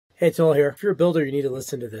Hey, it's Noel here. If you're a builder, you need to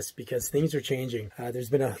listen to this because things are changing.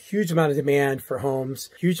 There's been a huge amount of demand for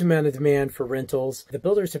homes, huge amount of demand for rentals. The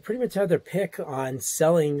builders have pretty much had their pick on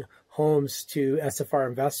selling homes to SFR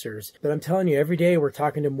investors. But I'm telling you, every day we're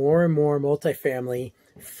talking to more and more multifamily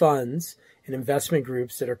funds and investment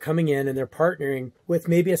groups that are coming in and they're partnering with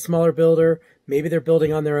maybe a smaller builder. Maybe they're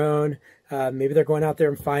building on their own. Maybe they're going out there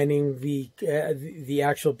and finding the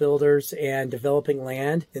actual builders and developing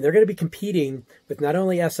land. And they're going to be competing with not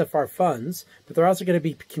only SFR funds, but they're also going to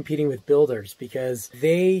be competing with builders because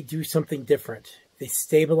they do something different. They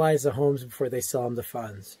stabilize the homes before they sell them to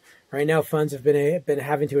funds. Right now, funds have been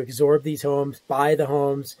having to absorb these homes, buy the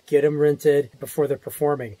homes, get them rented before they're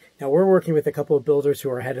performing. Now, we're working with a couple of builders who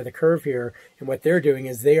are ahead of the curve here, and what they're doing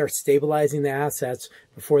is they are stabilizing the assets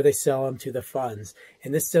before they sell them to the funds.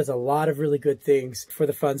 And this does a lot of really good things for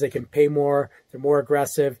the funds. They can pay more, they're more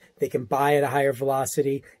aggressive, they can buy at a higher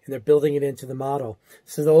velocity, and they're building it into the model.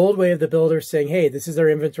 So the old way of the builder saying, hey, this is our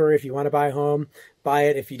inventory. If you want to buy a home, buy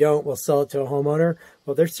it. If you don't, we'll sell it to a homeowner.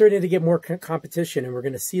 Well, they're starting to get more competition, and we're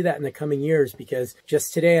going to see that in the coming years because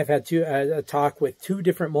just today I've had a talk with two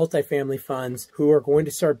different multifamily funds who are going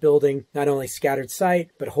to start building not only scattered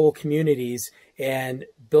site, but whole communities and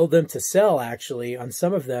build them to sell actually on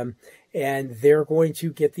some of them. And they're going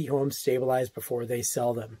to get the homes stabilized before they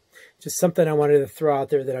sell them. Just something I wanted to throw out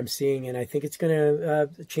there that I'm seeing, and I think it's going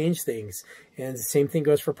to change things. And the same thing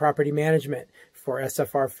goes for property management. For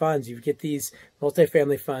SFR funds, you get these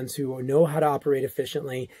multifamily funds who know how to operate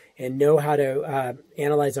efficiently and know how to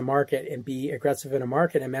analyze a market and be aggressive in a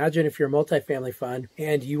market. Imagine if you're a multifamily fund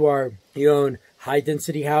and you own high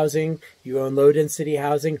density housing, you own low density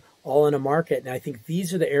housing, all in a market. And I think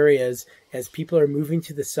these are the areas as people are moving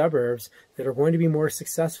to the suburbs that are going to be more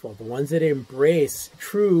successful. The ones that embrace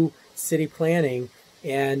true city planning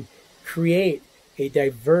and create a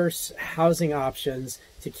diverse housing options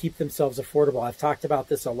to keep themselves affordable. I've talked about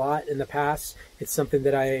this a lot in the past. It's something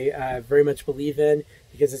that I very much believe in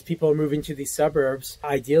because as people are moving to these suburbs,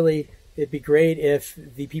 ideally, it'd be great if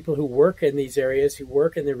the people who work in these areas, who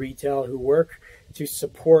work in the retail, who work to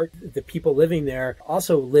support the people living there,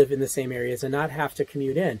 also live in the same areas and not have to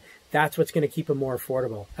commute in. That's what's going to keep them more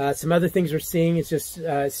affordable. Some other things we're seeing is just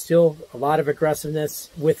still a lot of aggressiveness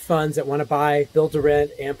with funds that want to buy, build to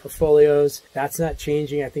rent, and portfolios. That's not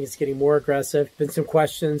changing. I think it's getting more aggressive. Been some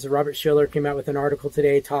questions. Robert Schiller came out with an article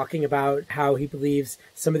today talking about how he believes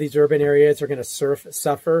some of these urban areas are going to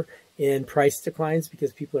suffer in price declines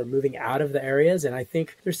because people are moving out of the areas. And I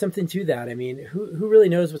think there's something to that. I mean, who really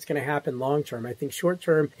knows what's going to happen long term? I think short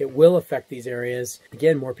term, it will affect these areas.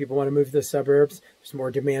 Again, more people want to move to the suburbs. There's more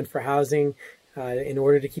demand for housing. In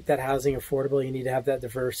order to keep that housing affordable, you need to have that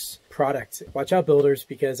diverse product. Watch out, builders,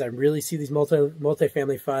 because I really see these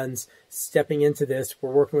multifamily funds stepping into this.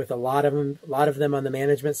 We're working with a lot of them on the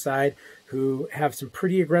management side who have some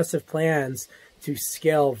pretty aggressive plans to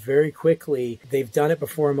scale very quickly. They've done it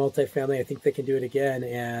before in multifamily. I think they can do it again,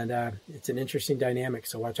 and it's an interesting dynamic,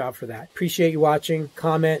 so watch out for that. Appreciate you watching.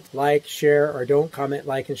 Comment, like, share, or don't comment,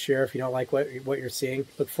 like, and share if you don't like what you're seeing.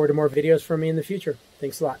 Look forward to more videos from me in the future.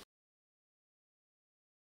 Thanks a lot.